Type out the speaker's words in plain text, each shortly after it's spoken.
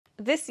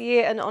This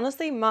year, and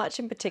honestly March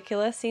in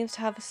particular, seems to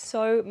have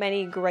so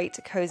many great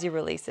cozy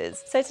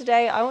releases. So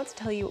today I want to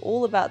tell you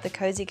all about the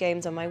cozy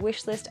games on my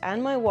wish list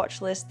and my watch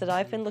list that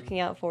I've been looking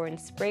out for in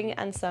spring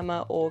and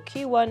summer, or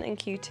Q1 and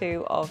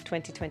Q2 of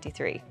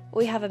 2023.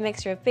 We have a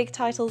mixture of big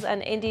titles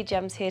and indie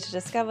gems here to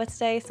discover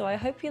today, so I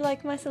hope you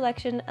like my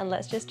selection, and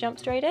let's just jump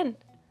straight in.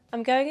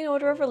 I'm going in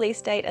order of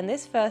release date, and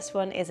this first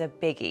one is a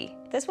biggie.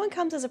 This one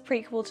comes as a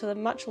prequel to the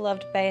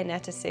much-loved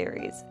Bayonetta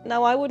series.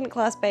 Now, I wouldn't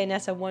class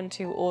Bayonetta 1,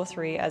 2, or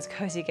 3 as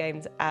cozy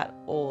games at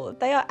all.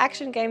 They are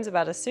action games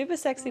about a super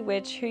sexy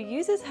witch who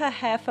uses her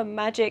hair for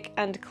magic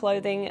and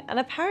clothing, and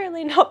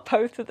apparently not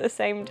both at the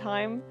same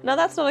time. Now,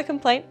 that's not a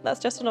complaint,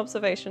 that's just an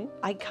observation.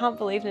 I can't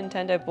believe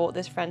Nintendo bought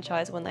this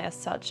franchise when they are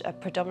such a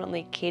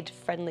predominantly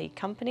kid-friendly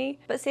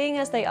company, but seeing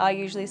as they are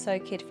usually so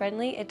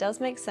kid-friendly, it does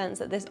make sense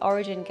that this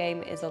origin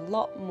game is a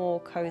lot more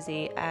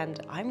cozy,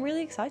 and I'm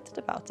really excited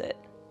about it.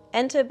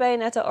 Enter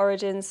Bayonetta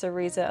Origins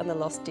Cereza and the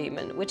Lost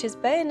Demon, which is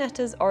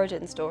Bayonetta's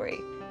origin story.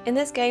 In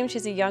this game,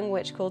 she's a young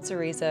witch called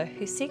Cereza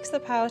who seeks the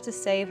power to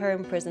save her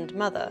imprisoned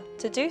mother.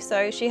 To do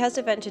so, she has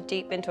to venture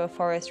deep into a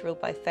forest ruled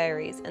by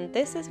fairies, and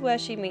this is where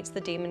she meets the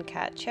demon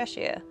cat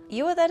Tchia.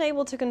 You are then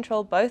able to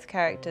control both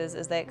characters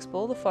as they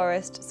explore the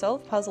forest,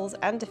 solve puzzles,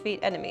 and defeat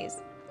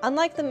enemies.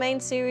 Unlike the main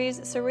series,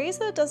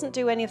 Cereza doesn't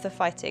do any of the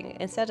fighting,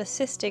 instead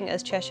assisting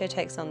as Tchia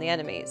takes on the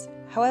enemies.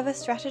 However,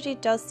 strategy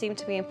does seem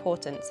to be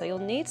important, so you'll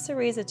need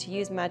Cereza to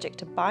use magic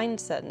to bind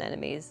certain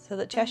enemies so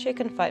that Tchia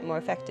can fight more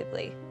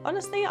effectively.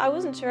 Honestly, I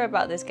wasn't sure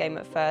about this game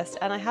at first,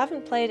 and I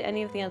haven't played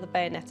any of the other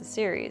Bayonetta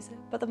series,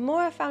 but the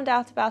more I found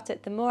out about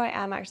it, the more I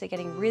am actually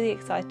getting really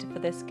excited for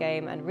this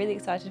game and really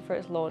excited for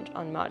its launch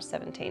on March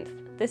 17th.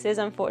 This is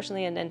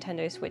unfortunately a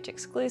Nintendo Switch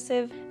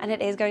exclusive, and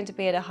it is going to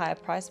be at a higher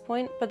price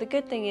point, but the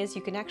good thing is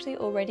you can actually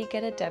already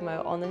get a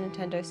demo on the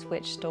Nintendo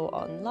Switch store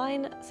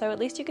online, so at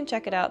least you can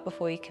check it out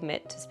before you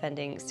commit to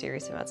spending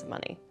serious amounts of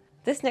money.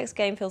 This next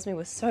game fills me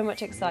with so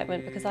much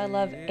excitement because I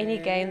love any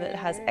game that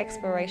has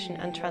exploration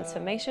and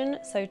transformation,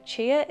 so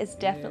Tchia is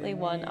definitely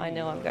one I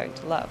know I'm going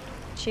to love.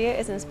 Tchia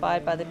is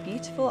inspired by the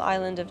beautiful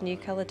island of New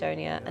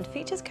Caledonia and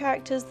features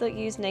characters that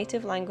use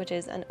native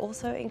languages and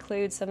also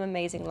includes some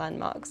amazing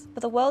landmarks.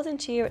 But the world in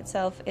Tchia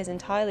itself is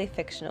entirely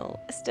fictional.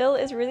 Still,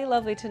 it's really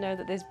lovely to know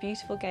that this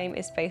beautiful game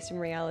is based in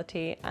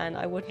reality, and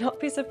I would not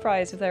be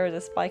surprised if there is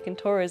a spike in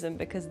tourism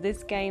because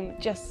this game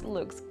just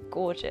looks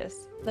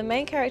gorgeous. The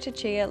main character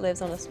Tchia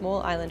lives on a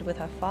small island with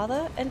her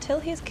father until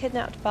he is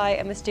kidnapped by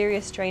a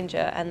mysterious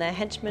stranger and their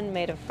henchmen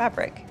made of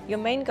fabric. Your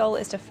main goal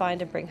is to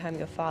find and bring home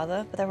your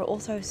father, but there are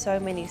also so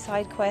many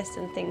side quests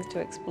and things to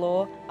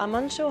explore. I'm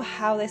unsure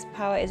how this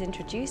power is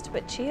introduced,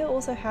 but Tchia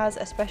also has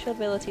a special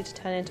ability to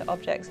turn into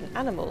objects and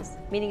animals,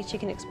 meaning she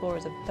can explore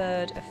as a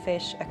bird, a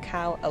fish, a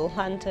cow, a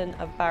lantern,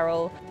 a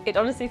barrel. It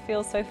honestly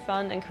feels so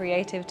fun and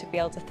creative to be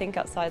able to think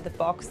outside the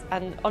box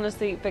and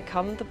honestly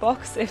become the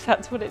box if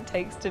that's what it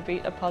takes to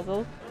beat a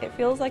puzzle. It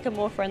feels like a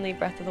more friendly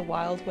Breath of the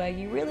Wild where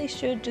you really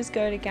should just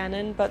go to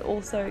Ganon, but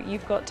also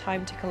you've got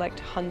time to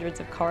collect hundreds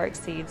of Korok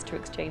seeds to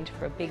exchange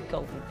for a big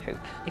golden poop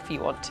if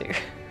you want to.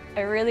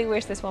 I really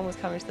wish this one was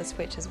coming to the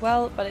Switch as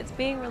well, but it's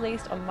being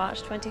released on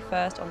March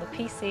 21st on the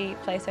PC,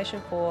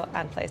 PlayStation 4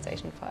 and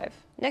PlayStation 5.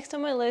 Next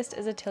on my list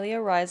is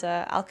Atelier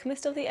Ryza,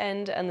 Alchemist of the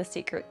End and the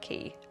Secret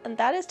Key. And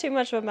that is too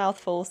much of a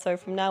mouthful, so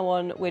from now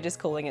on we're just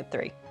calling it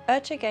 3.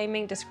 Urcha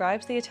Gaming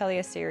describes the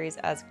Atelier series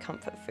as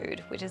comfort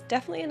food, which is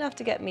definitely enough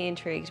to get me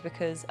intrigued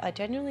because I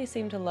genuinely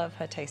seem to love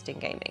her taste in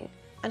gaming.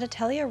 And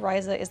Atelier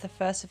Ryza is the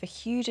first of a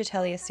huge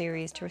Atelier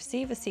series to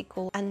receive a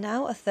sequel and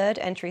now a third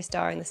entry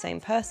starring the same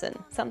person.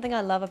 Something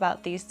I love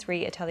about these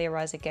 3 Atelier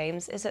Ryza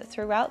games is that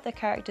throughout the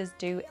characters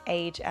do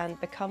age and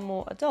become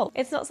more adult.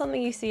 It's not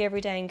something you see every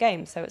day in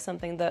games, so it's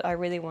something that I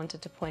really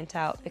wanted to point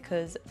out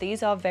because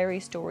these are very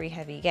story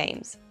heavy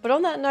games. But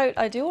on that note,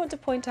 I do want to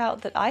point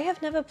out that I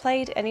have never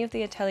played any of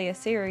the Atelier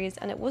series,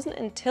 and it wasn't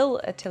until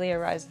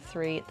Atelier Ryza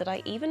 3 that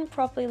I even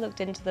properly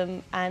looked into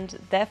them and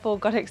therefore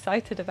got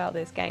excited about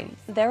this game.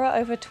 There are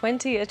over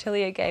 20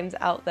 Atelier games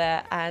out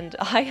there and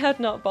I had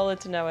not bothered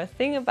to know a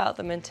thing about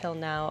them until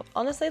now.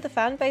 Honestly, the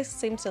fan base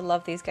seems to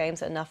love these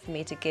games enough for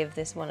me to give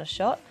this one a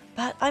shot,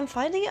 but I'm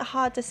finding it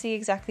hard to see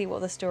exactly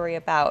what the story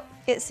about.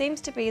 It seems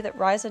to be that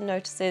Ryza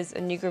notices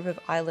a new group of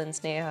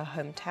islands near her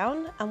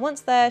hometown, and once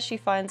there she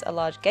finds a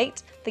large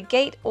gate. The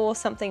gate or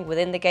something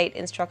within the gate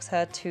instructs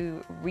her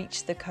to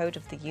reach the code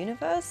of the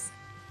universe.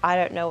 I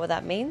don't know what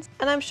that means,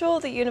 and I'm sure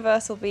the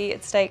universe will be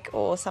at stake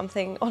or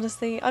something.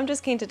 Honestly, I'm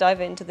just keen to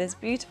dive into this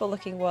beautiful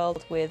looking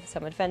world with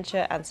some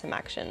adventure and some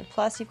action.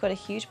 Plus, you've got a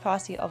huge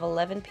party of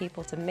 11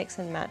 people to mix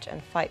and match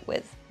and fight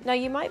with. Now,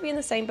 you might be in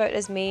the same boat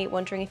as me,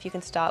 wondering if you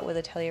can start with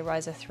Atelier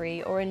Ryza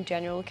 3, or in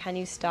general, can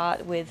you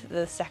start with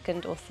the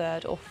 2nd or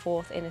 3rd or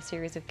 4th in a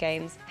series of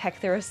games?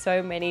 Heck, there are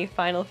so many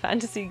Final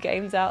Fantasy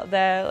games out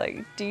there.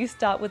 Like, do you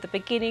start with the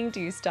beginning?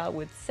 Do you start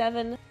with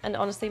 7? And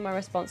honestly, my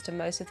response to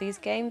most of these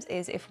games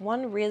is if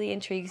one really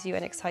intrigues you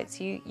and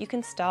excites you, you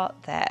can start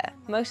there.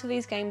 Most of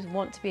these games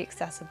want to be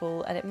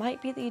accessible, and it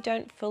might be that you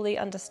don't fully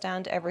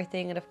understand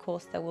everything, and of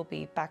course there will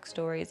be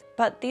backstories,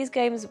 but these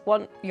games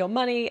want your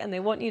money and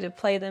they want you to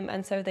play them,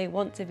 and so though they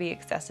want to be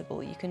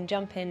accessible. You can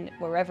jump in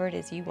wherever it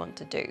is you want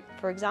to do.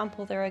 For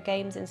example, there are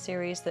games in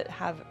series that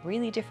have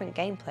really different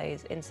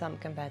gameplays in some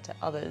compared to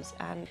others,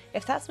 and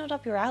if that's not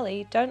up your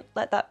alley, don't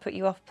let that put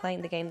you off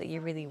playing the game that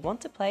you really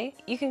want to play.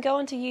 You can go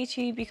onto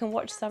YouTube, you can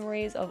watch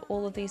summaries of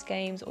all of these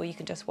games, or you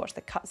can just watch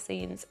the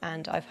cutscenes,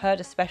 and I've heard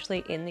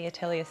especially in the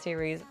Atelier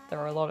series there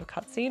are a lot of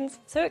cutscenes,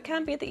 so it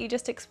can be that you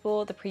just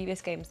explore the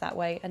previous games that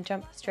way and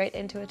jump straight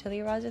into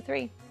Atelier Ryza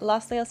 3.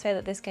 Lastly, I'll say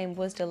that this game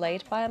was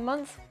delayed by a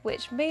month,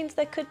 which means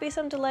there could be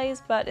some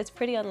delays, but it's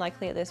pretty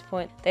unlikely at this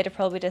point. They'd have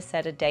probably just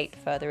set a date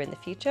further in the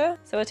future.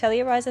 So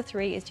Atelier Ryza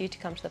 3 is due to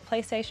come to the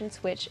PlayStation,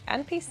 Switch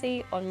and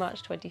PC on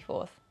March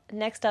 24th.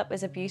 Next up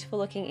is a beautiful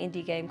looking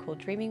indie game called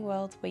Dreaming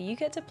Worlds, where you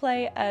get to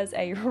play as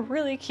a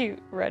really cute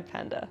red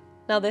panda.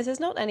 Now this is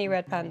not any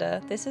red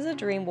panda, this is a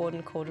dream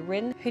warden called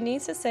Rin, who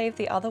needs to save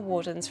the other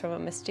wardens from a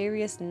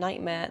mysterious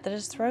nightmare that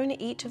has thrown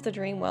each of the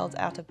dream worlds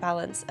out of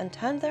balance and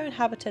turned their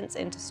inhabitants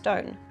into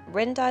stone.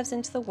 Rin dives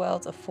into the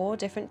worlds of 4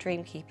 different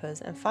dream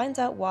keepers and finds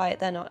out why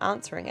they're not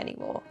answering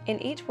anymore.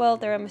 In each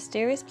world there are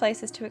mysterious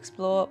places to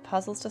explore,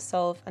 puzzles to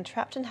solve, and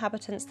trapped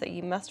inhabitants that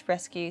you must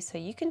rescue so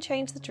you can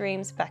change the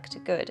dreams back to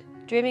good.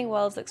 Dreaming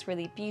Worlds looks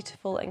really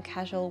beautiful and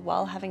casual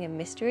while having a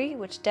mystery,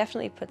 which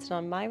definitely puts it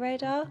on my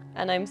radar,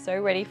 and I'm so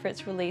ready for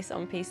its release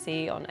on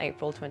PC on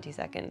April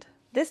 22nd.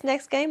 This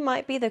next game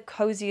might be the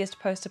coziest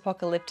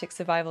post-apocalyptic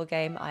survival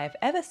game I have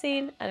ever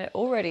seen, and it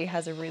already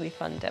has a really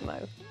fun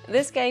demo.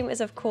 This game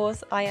is of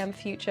course I Am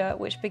Future,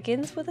 which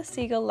begins with a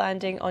seagull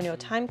landing on your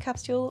time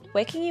capsule,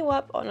 waking you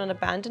up on an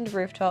abandoned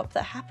rooftop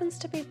that happens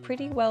to be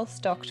pretty well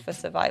stocked for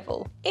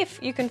survival, if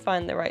you can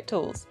find the right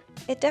tools.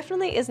 It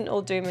definitely isn't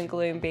all doom and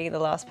gloom being the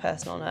last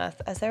person on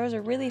Earth, as there is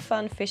a really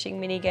fun fishing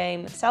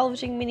minigame,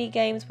 salvaging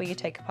minigames where you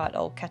take apart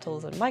old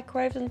kettles and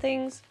microwaves and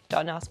things.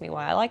 Don't ask me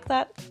why I like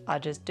that, I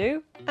just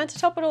do. And to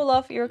top it all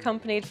off, you're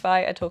accompanied by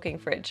a talking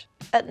fridge.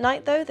 At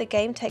night though, the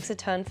game takes a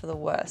turn for the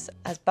worse,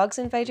 as bugs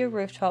invade your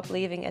rooftop,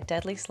 leaving a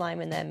deadly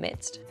slime in their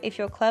midst. If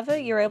you're clever,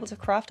 you're able to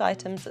craft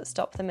items that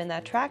stop them in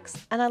their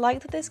tracks, and I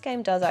like that this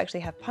game does actually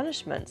have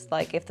punishments,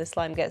 like if the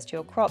slime gets to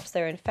your crops,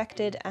 they're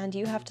infected and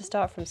you have to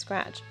start from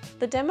scratch.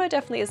 The demo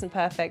definitely isn't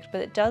perfect,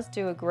 but it does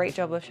do a great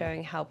job of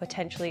showing how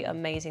potentially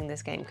amazing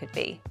this game could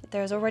be.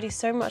 There is already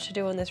so much to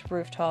do on this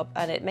rooftop,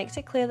 and it makes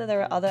it clear that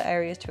there are other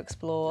areas to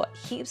explore,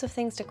 heaps of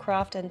things to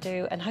craft and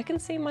do, and I can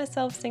see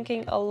myself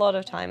sinking a lot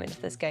of time into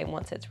this game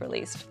once it's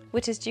released,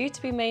 which is due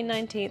to be May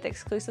 19th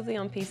exclusively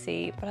on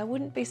PC, but I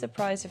wouldn't be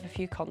surprised if a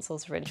few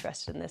consoles are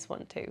interested in this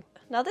one too.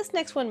 Now this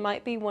next one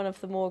might be one of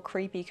the more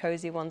creepy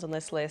cozy ones on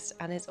this list,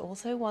 and is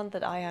also one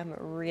that I am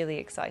really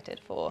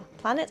excited for.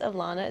 Planet of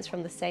Lana is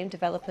from the same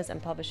developers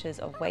and publishers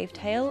of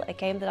Wavetale, a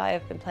game that I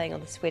have been playing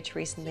on the Switch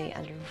recently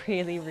and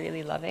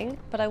really loving,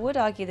 but I would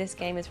argue this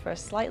game is for a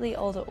slightly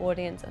older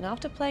audience, and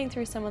after playing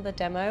through some of the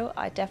demo,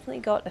 I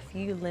definitely got a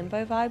few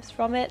Limbo vibes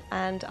from it,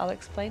 and I'll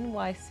explain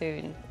why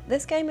soon.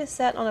 This game is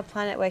set on a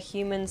planet where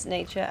humans,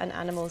 nature, and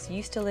animals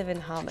used to live in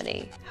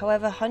harmony.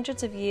 However,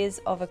 hundreds of years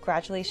of a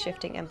gradually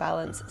shifting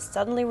imbalance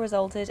suddenly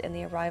resulted in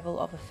the arrival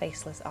of a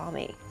faceless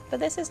army. But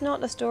this is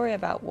not a story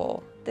about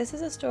war. This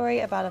is a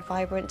story about a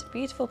vibrant,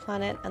 beautiful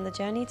planet and the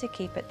journey to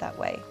keep it that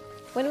way.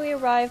 When we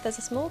arrive, there's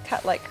a small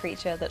cat-like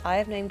creature that I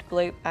have named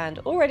Bloop and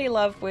already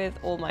love with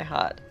all my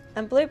heart.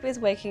 And Bloop is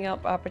waking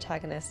up our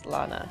protagonist,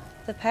 Lana.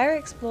 The pair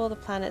explore the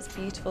planet's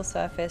beautiful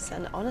surface,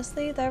 and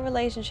honestly, their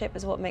relationship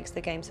is what makes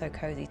the game so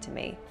cozy to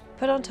me.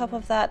 Put on top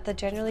of that, the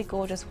generally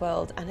gorgeous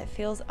world, and it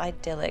feels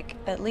idyllic,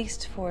 at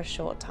least for a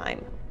short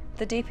time.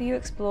 The deeper you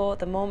explore,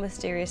 the more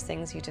mysterious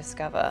things you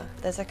discover.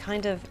 There's a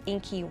kind of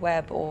inky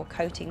web or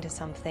coating to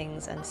some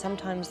things, and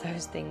sometimes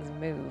those things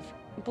move.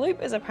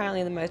 Bloop is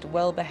apparently the most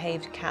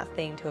well-behaved cat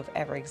thing to have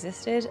ever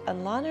existed,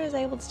 and Lana is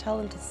able to tell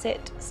him to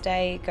sit,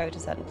 stay, go to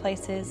certain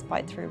places,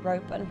 bite through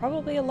rope, and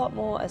probably a lot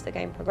more as the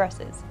game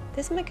progresses.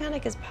 This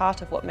mechanic is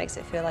part of what makes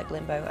it feel like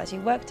Limbo, as you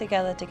work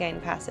together to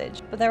gain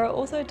passage, but there are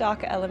also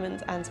darker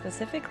elements, and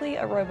specifically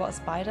a robot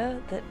spider,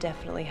 that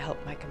definitely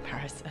help my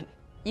comparison.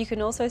 You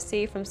can also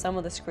see from some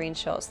of the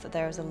screenshots that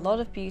there is a lot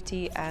of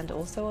beauty and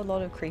also a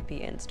lot of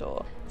creepy in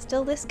store.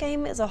 Still, this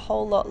game is a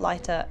whole lot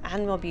lighter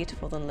and more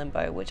beautiful than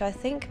Limbo, which I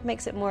think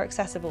makes it more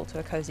accessible to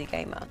a cozy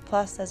gamer.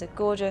 Plus, there's a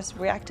gorgeous,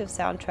 reactive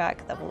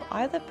soundtrack that will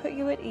either put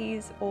you at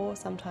ease or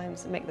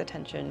sometimes make the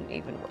tension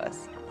even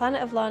worse.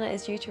 Planet of Lana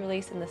is due to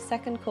release in the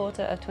second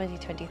quarter of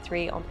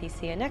 2023 on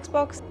PC and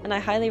Xbox, and I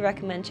highly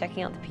recommend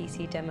checking out the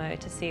PC demo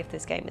to see if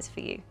this game is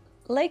for you.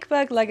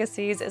 Lakeburg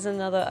Legacies is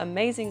another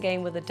amazing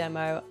game with a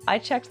demo. I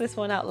checked this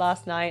one out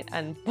last night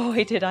and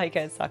boy did I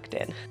get sucked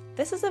in.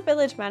 This is a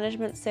village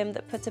management sim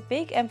that puts a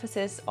big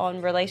emphasis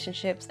on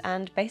relationships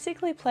and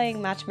basically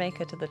playing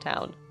matchmaker to the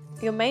town.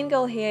 Your main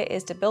goal here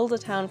is to build a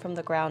town from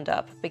the ground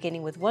up,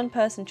 beginning with one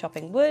person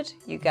chopping wood.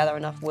 You gather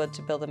enough wood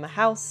to build them a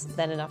house,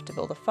 then enough to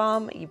build a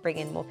farm, you bring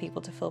in more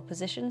people to fill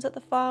positions at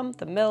the farm,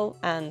 the mill,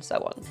 and so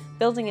on,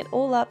 building it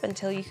all up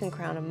until you can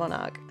crown a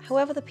monarch.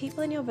 However, the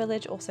people in your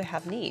village also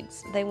have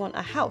needs. They want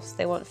a house,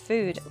 they want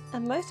food,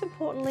 and most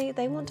importantly,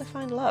 they want to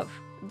find love.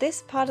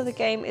 This part of the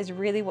game is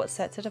really what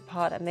sets it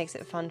apart and makes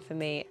it fun for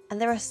me, and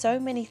there are so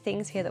many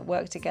things here that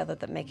work together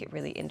that make it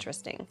really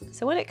interesting.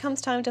 So when it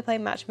comes time to play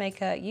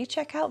matchmaker, you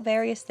check out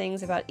various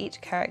things about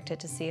each character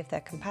to see if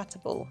they're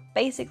compatible,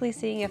 basically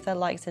seeing if their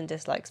likes and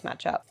dislikes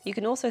match up. You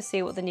can also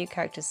see what the new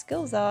character's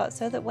skills are,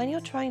 so that when you're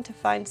trying to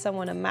find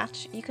someone a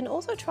match, you can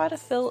also try to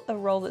fill a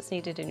role that's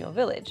needed in your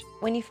village.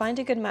 When you find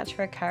a good match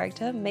for a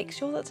character, make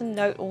sure to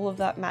note all of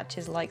that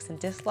match's likes and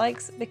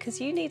dislikes, because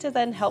you need to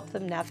then help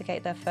them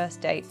navigate their first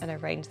date and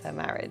arrange their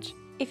marriage.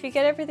 If you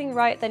get everything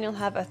right, then you'll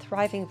have a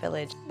thriving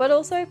village. But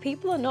also,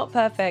 people are not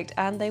perfect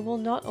and they will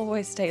not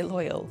always stay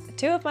loyal.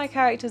 Two of my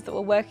characters that were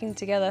working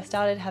together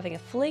started having a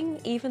fling,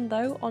 even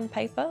though on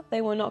paper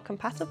they were not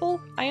compatible.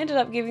 I ended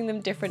up giving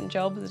them different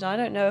jobs, and I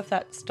don't know if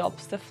that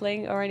stops the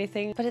fling or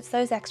anything, but it's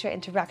those extra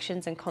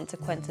interactions and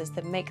consequences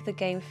that make the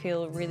game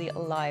feel really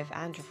alive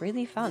and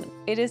really fun.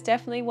 It is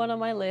definitely one on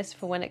my list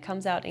for when it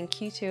comes out in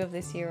Q2 of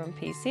this year on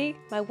PC.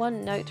 My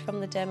one note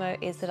from the demo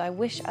is that I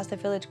wish as the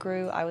village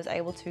grew, I was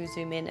able to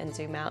zoom in and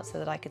zoom out so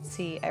that I could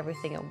see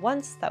everything at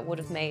once. That would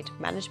have made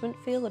management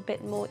feel a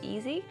bit more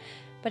easy,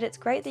 but it's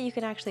great that you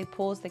can actually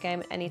pause the game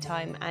at any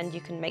time and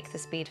you can make the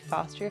speed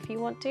faster if you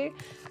want to.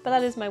 But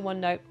that is my one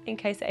note in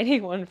case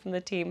anyone from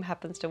the team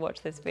happens to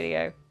watch this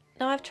video.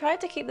 Now, I've tried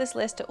to keep this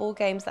list to all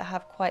games that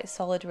have quite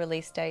solid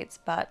release dates,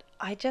 but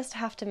I just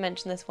have to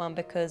mention this one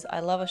because I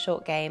love a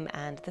short game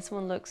and this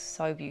one looks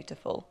so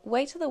beautiful.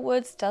 Way to the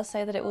Woods does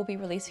say that it will be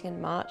releasing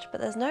in March,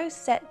 but there's no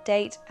set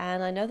date,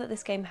 and I know that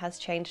this game has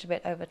changed a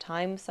bit over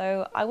time,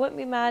 so I won't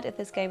be mad if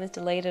this game is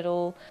delayed at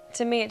all.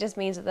 To me, it just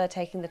means that they're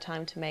taking the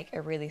time to make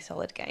a really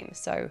solid game,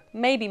 so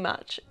maybe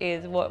March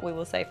is what we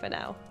will say for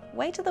now.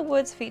 Way to the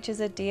Woods features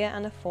a deer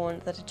and a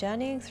fawn that are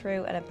journeying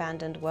through an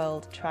abandoned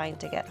world trying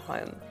to get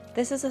home.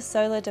 This is a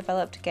solo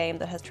developed game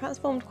that has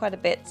transformed quite a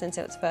bit since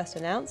it was first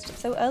announced,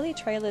 so early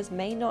trailers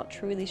may not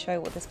truly show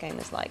what this game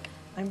is like.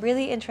 I'm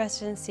really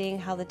interested in seeing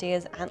how the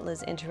deer's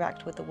antlers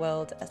interact with the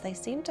world, as they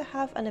seem to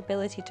have an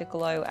ability to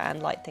glow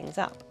and light things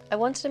up. I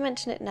wanted to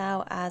mention it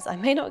now as I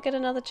may not get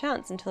another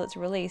chance until it's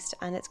released,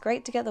 and it's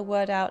great to get the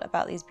word out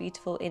about these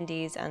beautiful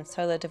indies and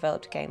solo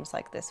developed games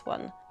like this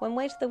one. When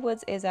Way to the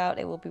Woods is out,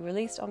 it will be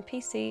released on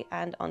PC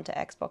and onto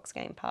Xbox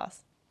Game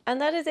Pass. And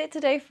that is it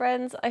today,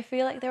 friends. I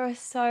feel like there are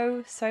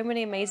so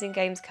many amazing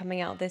games coming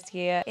out this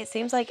year. It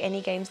seems like any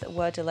games that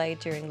were delayed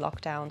during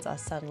lockdowns are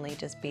suddenly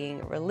just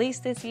being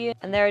released this year,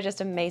 and there are just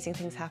amazing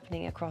things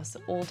happening across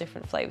all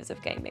different flavors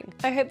of gaming.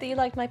 I hope that you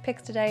liked my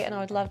picks today, and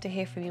I would love to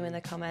hear from you in the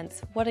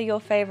comments. What are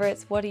your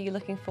favorites? What are you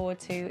looking forward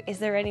to? Is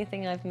there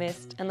anything I've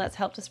missed? And let's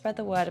help to spread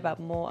the word about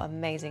more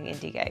amazing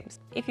indie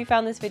games. If you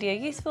found this video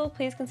useful,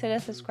 please consider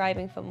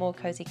subscribing for more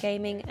cozy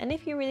gaming, and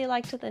if you really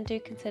liked it, then do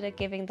consider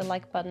giving the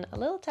like button a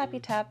little tappy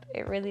tap.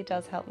 It really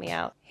does help me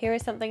out. Here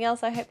is something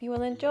else I hope you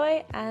will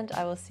enjoy, and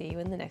I will see you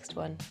in the next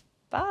one.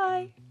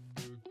 Bye!